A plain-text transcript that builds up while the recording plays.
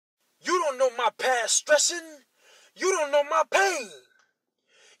don't know my past stressing. You don't know my pain.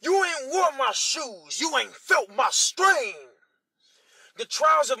 You ain't wore my shoes. You ain't felt my strain. The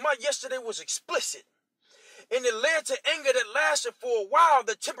trials of my yesterday was explicit, and it led to anger that lasted for a while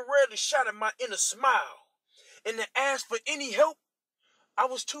that temporarily shattered my inner smile. And to ask for any help, I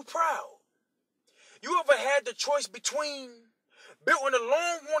was too proud. You ever had the choice between building a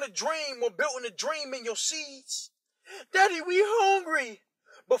long-wanted dream or building a dream in your seeds? Daddy, we hungry.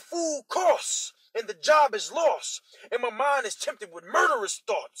 But food costs, and the job is lost, and my mind is tempted with murderous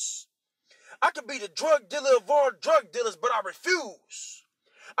thoughts. I could be the drug dealer of all drug dealers, but I refuse.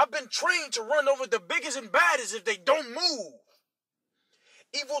 I've been trained to run over the biggest and baddest if they don't move.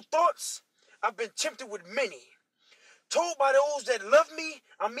 Evil thoughts, I've been tempted with many. Told by those that love me,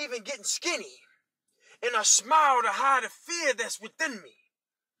 I'm even getting skinny. And I smile to hide the fear that's within me.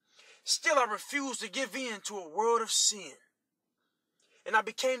 Still, I refuse to give in to a world of sin. And I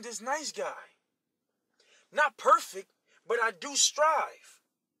became this nice guy. Not perfect, but I do strive.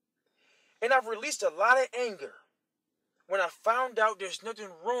 And I've released a lot of anger when I found out there's nothing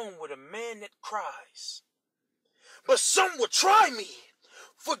wrong with a man that cries. But some will try me,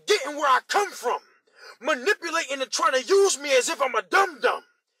 forgetting where I come from, manipulating and trying to use me as if I'm a dum-dum.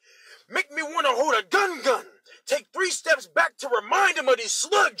 Make me want to hold a gun. Take 3 steps back to remind him of these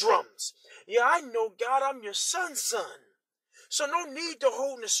slug drums. Yeah, I know, God, I'm your son. So no need to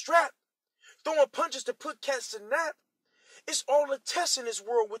hold the strap, throwing punches to put cats to nap. It's all a test in this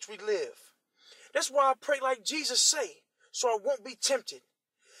world which we live. That's why I pray like Jesus say, so I won't be tempted.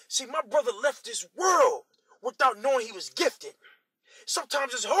 See, my brother left this world without knowing he was gifted.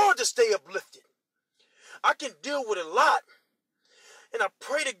 Sometimes it's hard to stay uplifted. I can deal with a lot, and I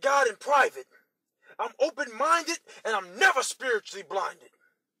pray to God in private. I'm open-minded, and I'm never spiritually blinded.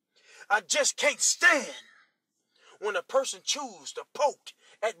 I just can't stand when a person chooses to poke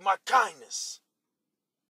at my kindness.